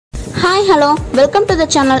Hi, hello, welcome to the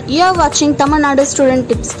channel. You are watching Tamilnadu Student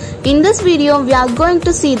Tips. In this video, we are going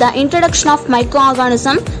to see the introduction of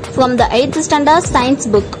microorganism from the 8th standard science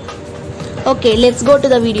book. Okay, let's go to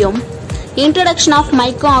the video. Introduction of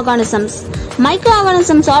microorganisms.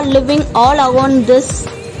 Microorganisms are living all around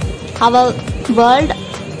our world.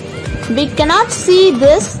 We cannot see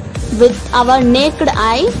this with our naked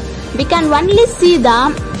eye. We can only see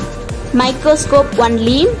the microscope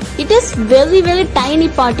only. It is very tiny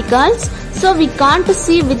particles, so we can't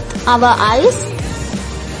see with our eyes.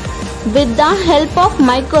 With the help of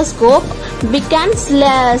microscope, we can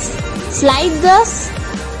slide the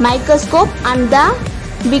microscope and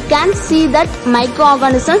we can see that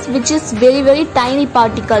microorganisms, which is very tiny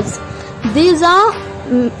particles. These are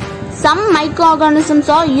some microorganisms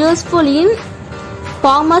are useful in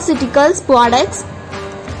pharmaceuticals products,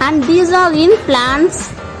 and these are in plants,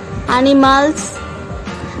 animals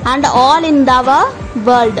and all in our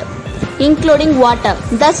world, including water.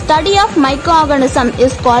 The study of microorganism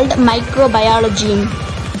is called microbiology.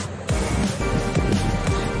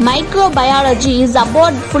 Microbiology is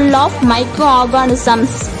about full of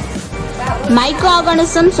microorganisms.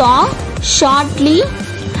 Microorganisms are shortly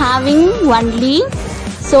having only,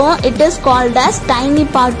 so it is called as tiny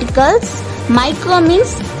particles. Micro means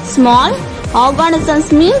small,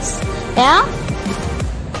 organisms means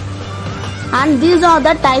and these are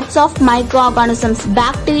the types of microorganisms: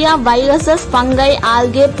 bacteria, viruses, fungi,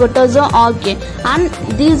 algae, protozoa, and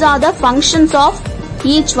these are the functions of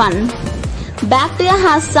each one. Bacteria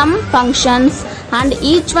has some functions and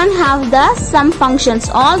each one have the some functions.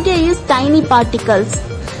 Algae is tiny particles.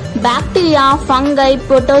 Bacteria, fungi,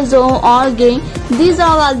 protozoa, algae, these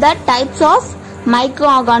are all the types of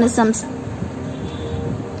microorganisms.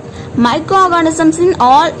 Microorganisms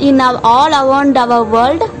all around our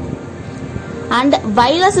world, and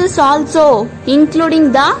viruses also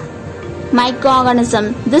including the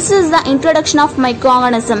microorganism. This is the introduction of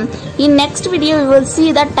microorganism. In next video we will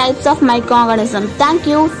see the types of microorganism. Thank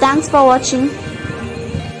you. Thanks for watching.